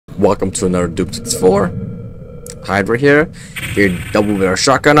welcome to another Duke 64. Hide right here. Get your double barrel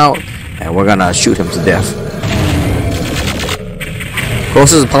shotgun out, and we're gonna shoot him to death.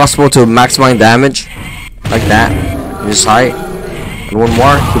 Closest as possible to maximum damage, like that. You just hide, and one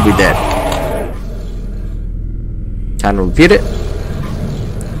more, he'll be dead. Time to repeat it.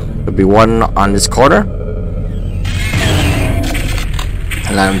 There'll be one on this corner,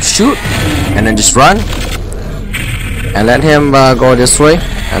 and let him shoot, and then just run, and let him go this way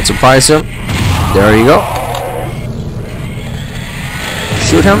and surprise him. There you go.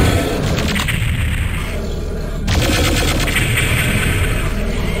 Shoot him.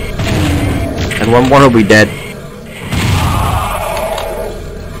 And one more will be dead.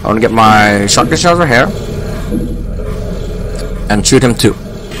 I want to get my shotgun shells right here and shoot him too.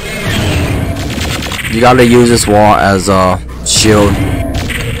 You gotta use this wall as a shield.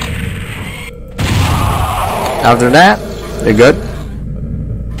 After that, you're good.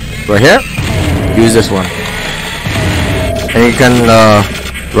 Right here, use this one, and you can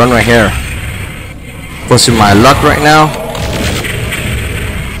run right here. Pushing my luck right now.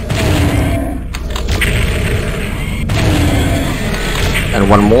 And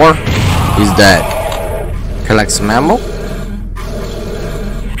one more, he's dead. Collect some ammo.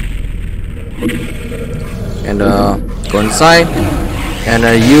 And go inside and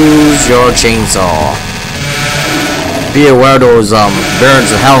use your chainsaw. Be aware those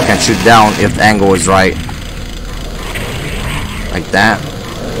barons of hell can shoot down if the angle is right. Like that.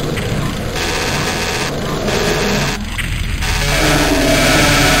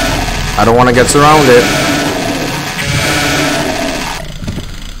 I don't want to get surrounded.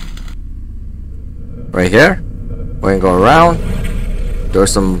 Right here. We're gonna go around.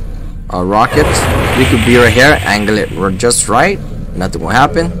 There's some rockets. We could be right here, angle it just right. Nothing will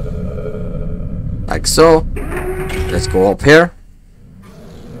happen. Like so. Let's go up here.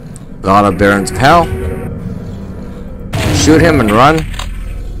 A lot of barons of hell. Shoot him and run.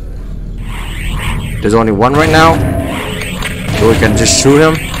 There's only one right now, so we can just shoot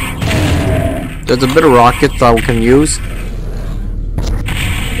him. There's a bit of rockets that we can use.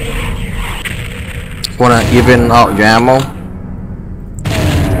 Wanna even out your ammo.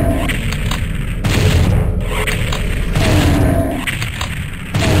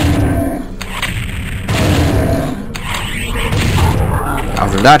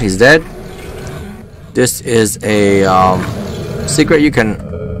 After that, he's dead. This is a secret. You can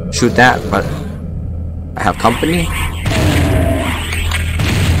shoot that, but I have company.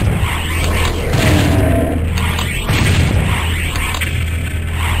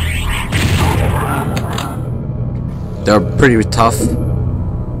 They're pretty tough.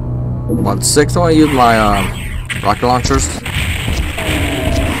 About 6. I want to use my rocket launchers.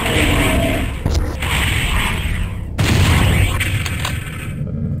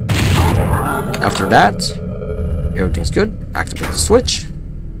 After that, everything's good. Activate the switch.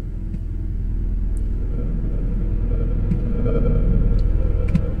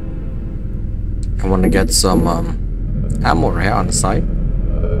 I want to get some ammo right here on the side,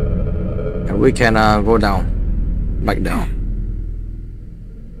 and we can go down, back down,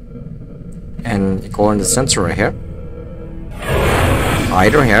 and go in the center right here.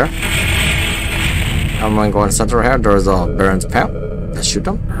 Hide right here. I'm gonna go in the center right here. There's a Baron's Pal. Let's shoot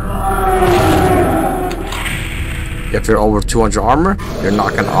them. If you're over 200 armor, you're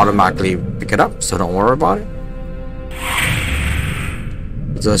not gonna automatically pick it up, so don't worry about it.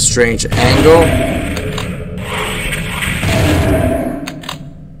 It's a strange angle.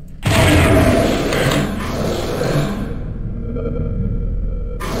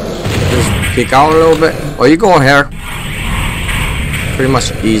 Just peek out a little bit. Oh, you go here. Pretty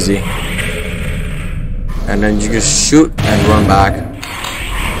much easy. And then you just shoot and run back.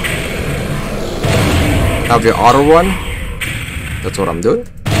 Have your auto run. That's what I'm doing.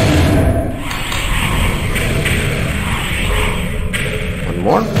 One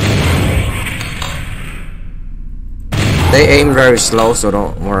more. They aim very slow, so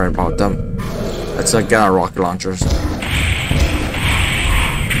don't worry about them. Let's get our rocket launchers.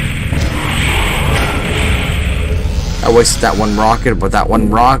 I wasted that one rocket, but that one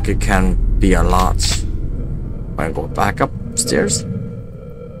rocket can be a lot. I'm gonna go back upstairs.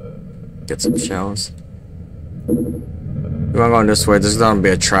 Get some shells. We're going this way. This is gonna be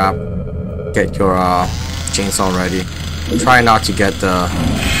a trap. Get your chainsaw ready. Try not to get the.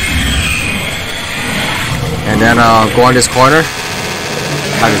 And then go on this corner.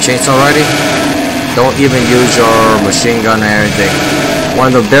 Have your chainsaw ready. Don't even use your machine gun or anything.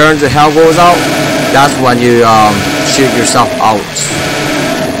 When the barons of hell goes out, that's when you shoot yourself out.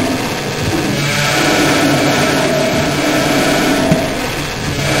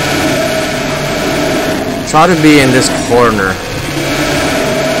 Try to be in this corner,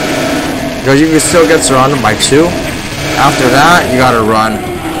 because you can still get surrounded by 2. After that, you gotta run.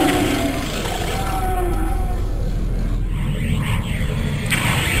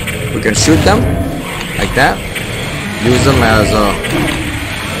 We can shoot them like that. Use them as a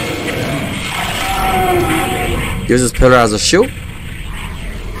use this pillar as a shield,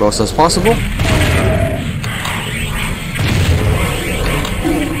 close as possible.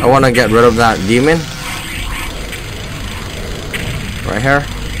 I want to get rid of that demon right here.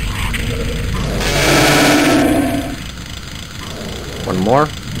 One more.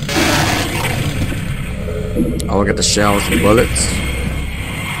 I will get the shells and bullets.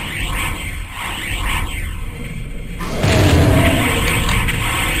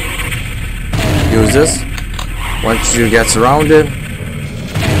 Use this. Once you get surrounded,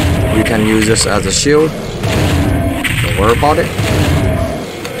 you can use this as a shield. Don't worry about it.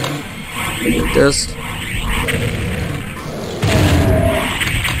 Like this.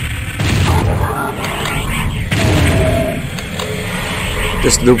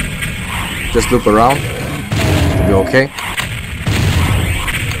 Just loop around. It'll be okay.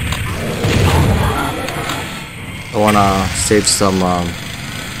 I wanna save some.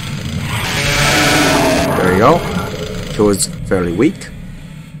 There you go. He was fairly weak.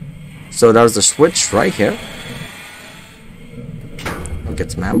 So there's the switch right here. I'll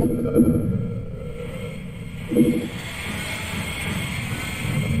get some ammo.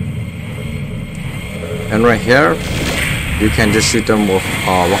 And right here, you can just shoot them with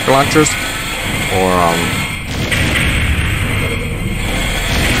rocket launchers or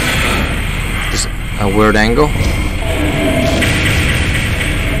just a weird angle.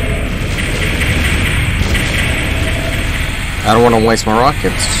 I don't want to waste my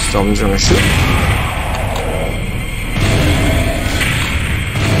rockets, so I'm just gonna shoot.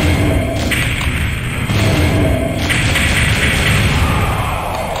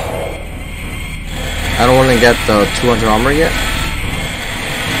 I don't want to get the 200 armor yet,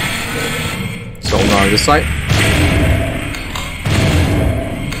 so I'm on this side.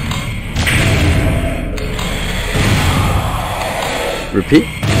 Repeat.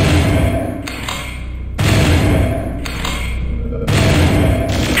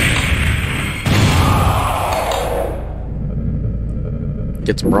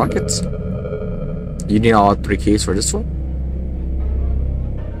 Get some rockets. You need all 3 keys for this one.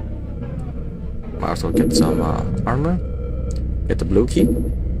 Might also get some armor. Get the blue key.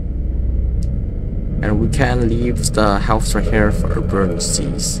 And we can leave the house right here for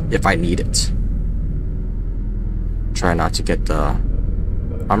emergencies if I need it. Try not to get the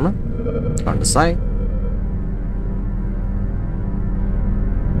armor on the side.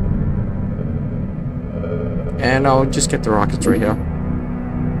 And I'll just get the rockets right here.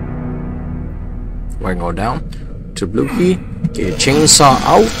 We're gonna go down to blue key, get a chainsaw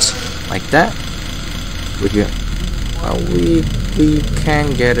out like that. We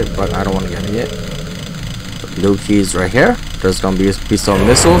can get it, but I don't want to get it yet. The blue key is right here. There's gonna be a piece of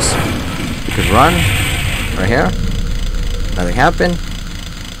missiles. You can run right here. Nothing happened.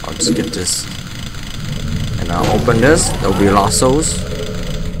 I'll just get this, and I'll open this. There'll be lassos.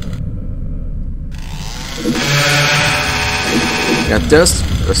 Get this.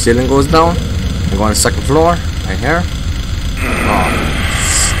 The ceiling goes down. I'm going to the 2nd floor, right here. Oh,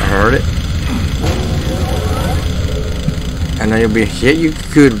 I heard it. And then you'll be hit. You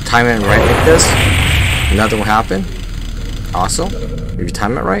could time it right like this. Nothing will happen. Also, if you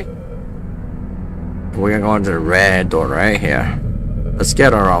time it right, we're gonna go into the red door right here. Let's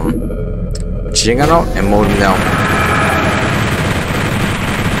get our machine gun out and mow them down.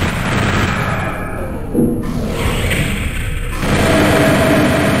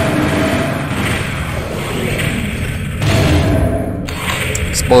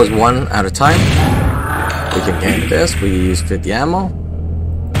 Expose one at a time. We can get this. We use 50 ammo.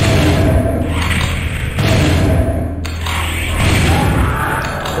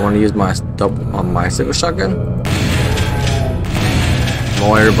 I want to use my single shotgun.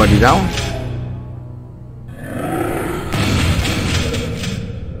 Mow everybody down.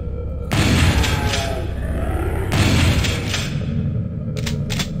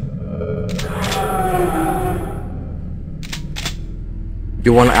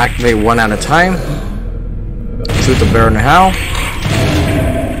 You want to activate one at a time. Shoot the bear in the hell.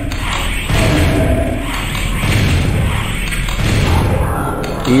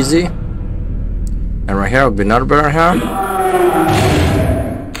 Easy. And right here will be another bear in the hell.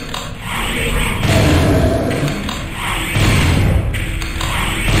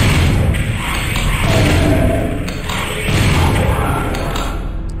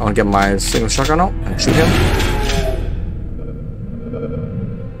 I'll get my single shotgun out and shoot him.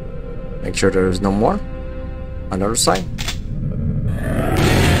 Make sure there is no more on the other side.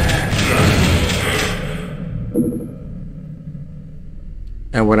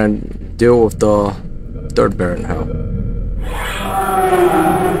 And when I deal with the third Baron now.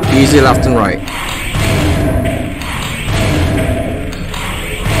 Easy left and right.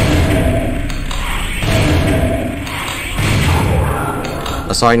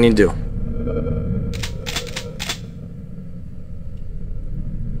 That's all I need to do.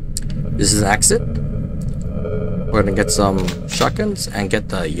 This is an exit. We're gonna get some shotguns and get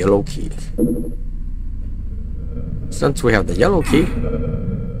the yellow key. Since we have the yellow key,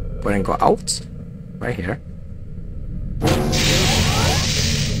 we're gonna go out right here.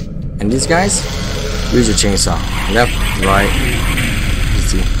 And these guys, use your chainsaw. Left, right,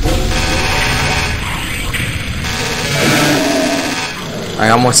 easy. I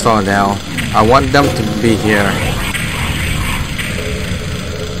almost fell down. I want them to be here.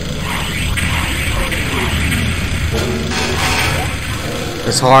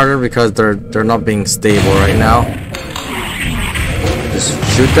 It's harder because they're not being stable right now. Just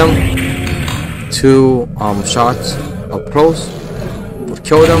shoot them. 2 shots up close would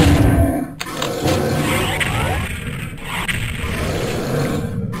kill them.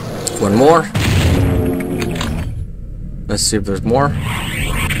 One more. Let's see if there's more.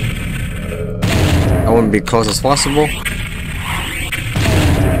 I want to be close as possible.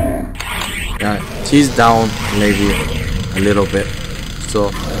 Yeah, he's down maybe a little bit,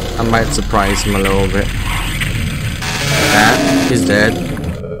 so I might surprise him a little bit. That he's dead.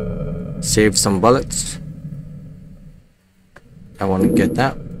 Save some bullets. I want to get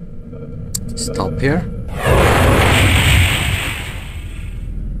that. Stop here.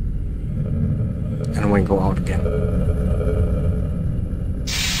 And we go out again.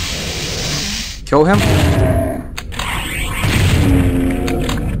 Kill him.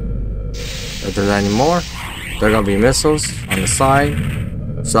 If there's any more, there are gonna be missiles on the side.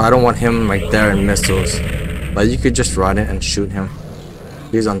 So I don't want him right there in missiles. But you could just run it and shoot him.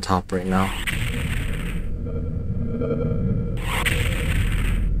 He's on top right now.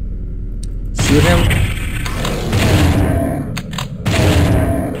 Shoot him.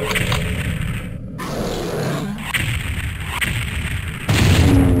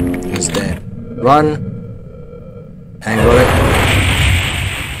 He's dead. Run. Angle it.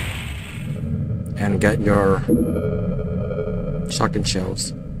 And get your shotgun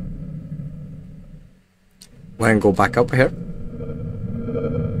shells. We're gonna go back up here.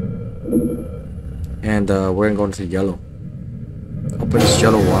 And we're gonna go into yellow. Open this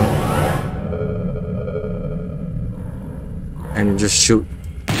yellow one. And just shoot.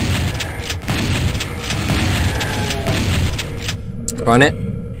 Run it.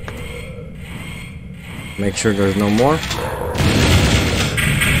 Make sure there's no more.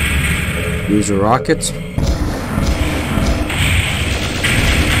 Use your rockets.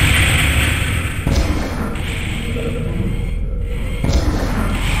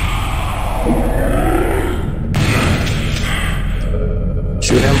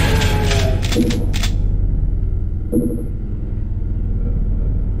 Shoot him.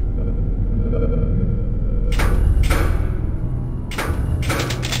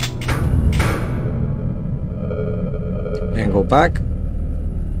 And go back.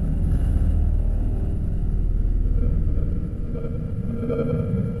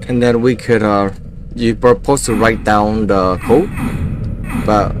 And then we could you're supposed to write down the code,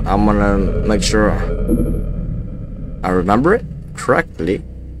 but I'm gonna make sure I remember it correctly.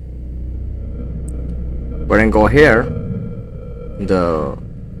 We're gonna go here. We don't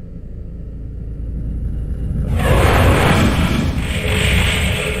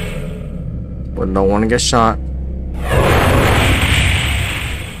want to get shot.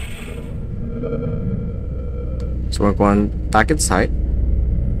 So we're going back inside.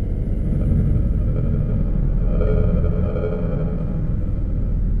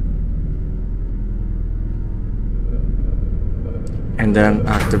 And then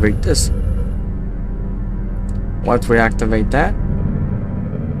activate this. Once we activate that,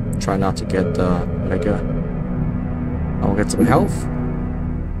 try not to get the mega. I'll get some health.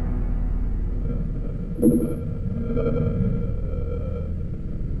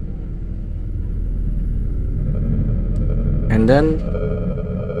 And then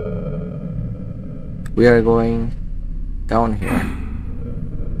we are going down here.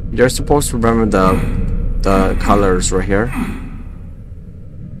 You're supposed to remember the colors right here.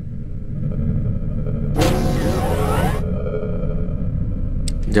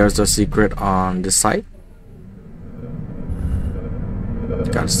 There's a secret on this side.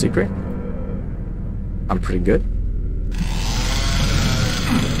 Got a secret. I'm pretty good.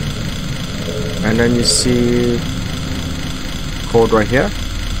 And then you see code right here.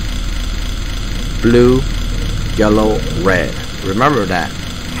 Blue, yellow, red. Remember that.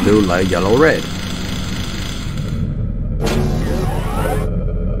 Blue, light, yellow, red.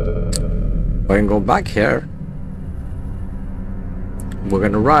 We're gonna go back here. We're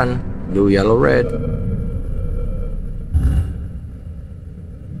gonna run. Blue, yellow, red.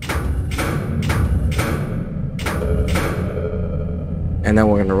 And then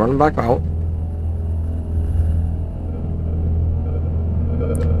we're gonna run back out.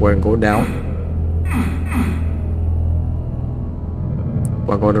 We're gonna go down.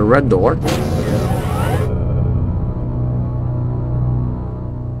 We'll go to the red door.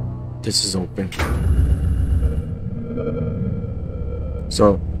 This is open.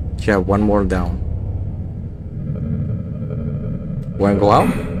 So you have one more down. We're gonna go out.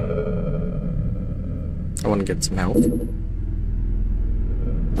 I wanna get some help.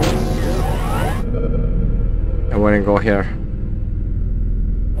 And we're gonna go here.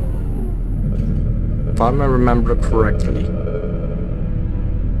 If I remember correctly.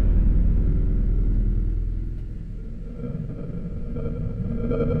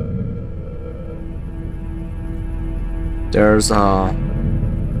 There's a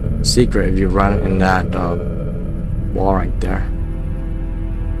secret if you run in that wall right there.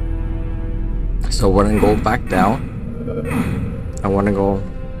 So we're gonna go back down. I want to go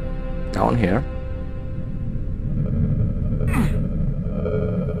down here.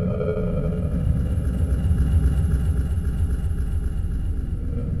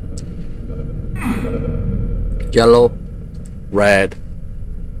 Yellow, red,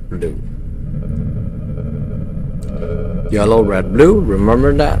 blue. Yellow, red, blue.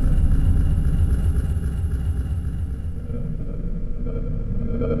 Remember that?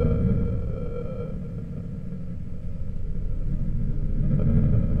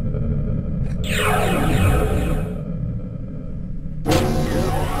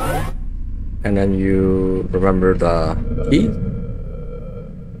 And then you remember the key.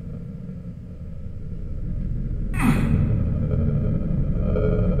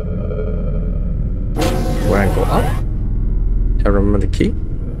 We're gonna go up. And remember the key.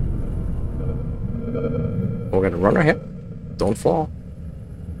 We're gonna run right here. Don't fall.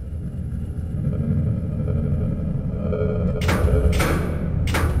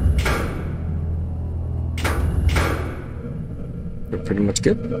 We're pretty much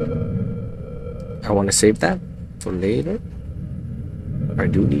good. I want to save that for later. I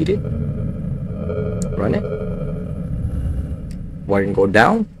do need it. Run it. We're gonna go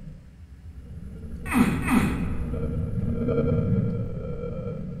down.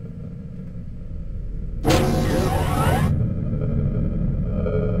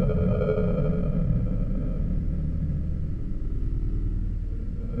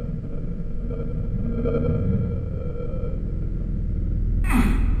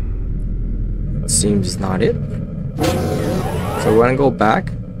 Seems not it. So we're gonna go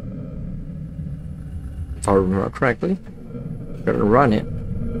back. If I remember correctly, we're gonna run it.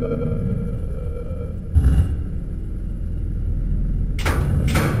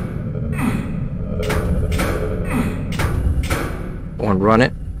 I want to run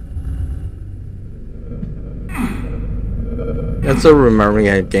it. That's a remembering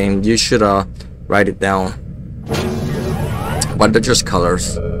a game. You should write it down. But they're just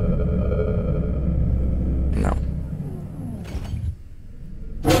colors. No.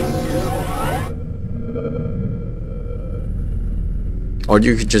 Or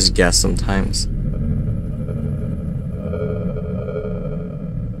you could just guess sometimes.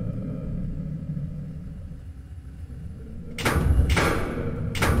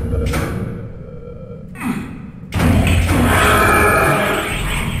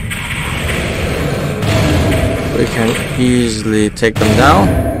 We can easily take them down.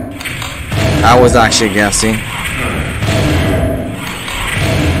 I was actually guessing.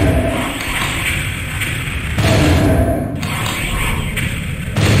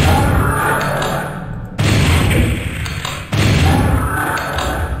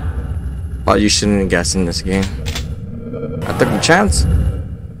 But you shouldn't guess in this game. I took a chance.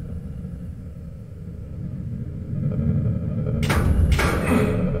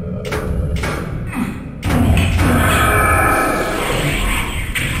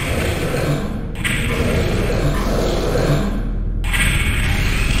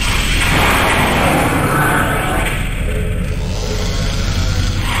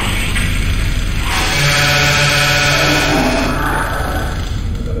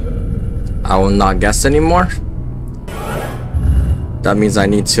 I will not guess anymore. That means I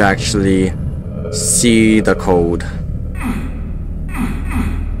need to actually see the code.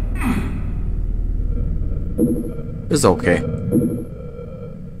 It's okay.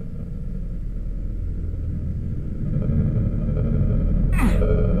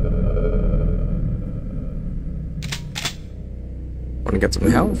 Want to get some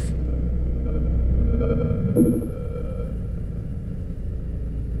health?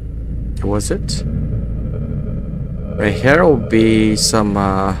 What was it? Right here will be some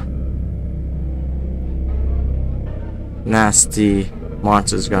nasty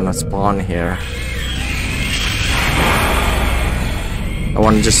monsters gonna spawn here. I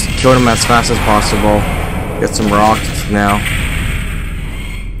want to just kill them as fast as possible. Get some rockets now.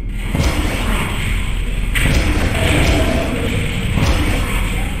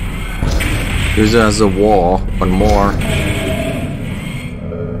 Use it as a wall, one more.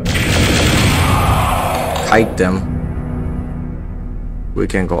 Kite them. We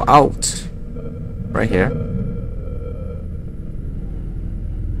can go out. Right here.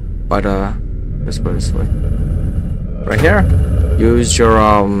 But let's go this way. Right here. Use your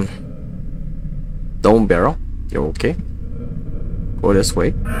dome barrel. You're okay. Go this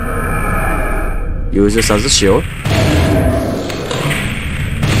way. Use this as a shield.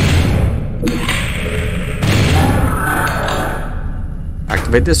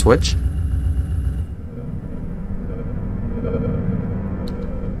 Activate this switch.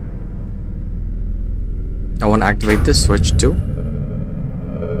 I want to activate this switch too.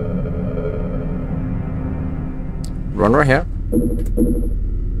 Run right here.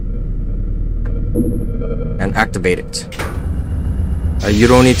 And activate it. You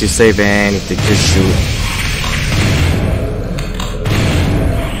don't need to save anything, just shoot.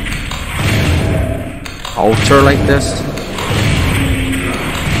 Alter like this.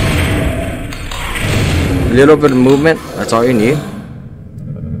 A little bit of movement, that's all you need.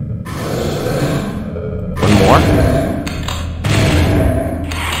 One more.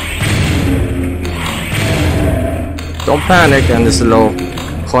 Don't panic in this little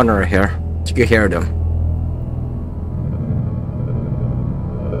corner here. You can hear them.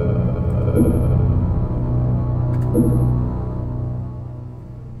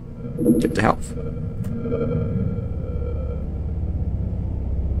 Get the health.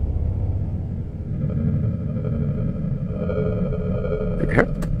 Right here.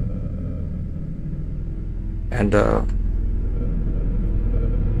 And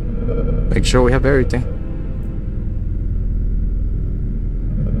make sure we have everything.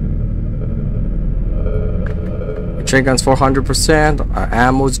 Train gun's 400%. Our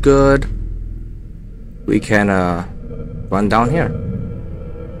ammo's good. We can run down here.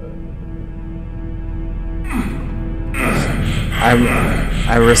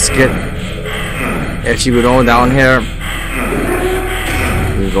 I risk it. If you go down here,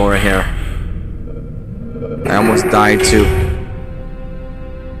 you go right here. I almost died too.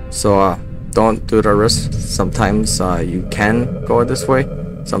 So don't do the risk. Sometimes you can go this way.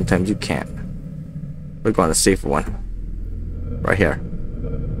 Sometimes you can't. We're going to safe one. Right here.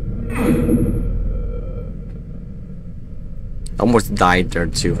 Almost died there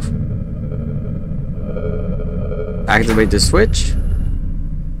too. Activate the switch.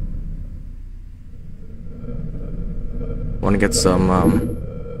 Want to get some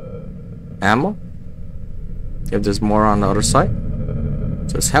ammo. If there's more on the other side.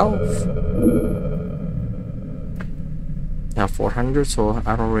 Just health. I have 400, so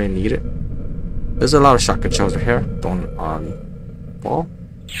I don't really need it. There's a lot of shotgun shells right here. Don't fall.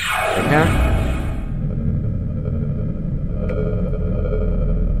 Right here.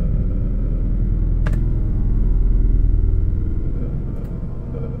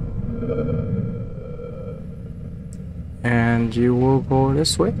 And you will go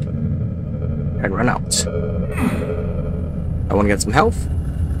this way and run out. I want to get some health.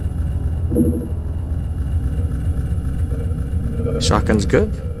 Shotgun's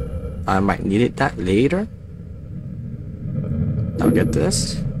good. I might need it that later. I'll get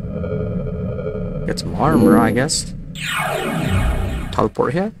this. Get some armor, I guess.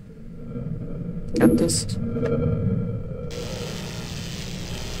 Teleport here. Get this.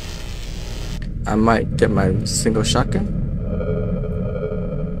 I might get my single shotgun.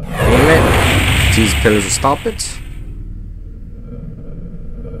 Aim it. These pillars will stop it.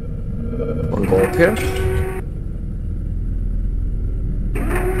 One go up here.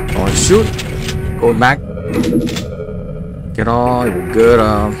 One shoot. Go back. Get all good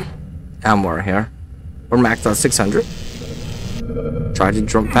ammo right here. We're maxed out 600. Try to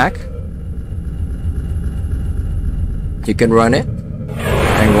jump back. You can run it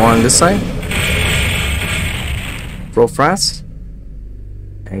and go on this side. Throw fast.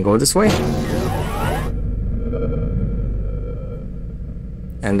 and go this way.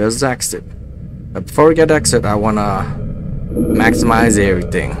 And there's the exit. But before we get to exit, I wanna maximize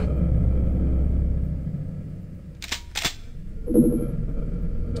everything.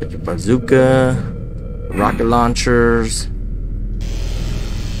 Take your bazooka, rocket launchers,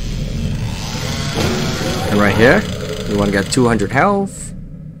 and right here, you wanna get 200 health.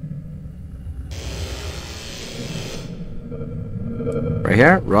 Right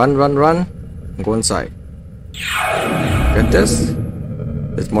here, run, and go inside. Get this.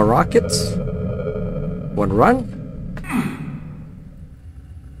 There's more rockets. One run.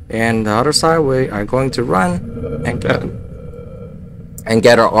 And the other side we are going to run and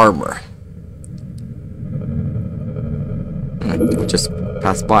get our armor. We just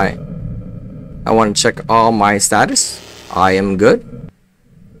passed by. I want to check all my status. I am good.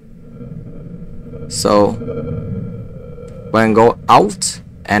 So when go out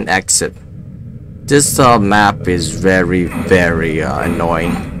and exit. This map is very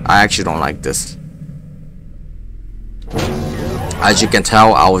annoying. I actually don't like this. As you can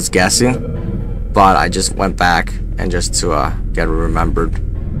tell, I was guessing, but I just went back and just to get remembered.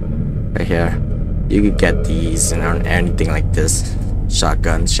 Right here, you could get these and anything like this.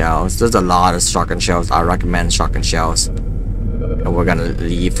 Shotgun shells. There's a lot of shotgun shells. I recommend shotgun shells. And we're gonna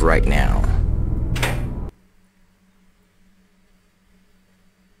leave right now.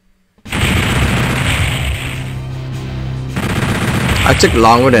 I took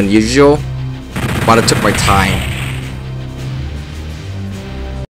longer than usual, but I took my time.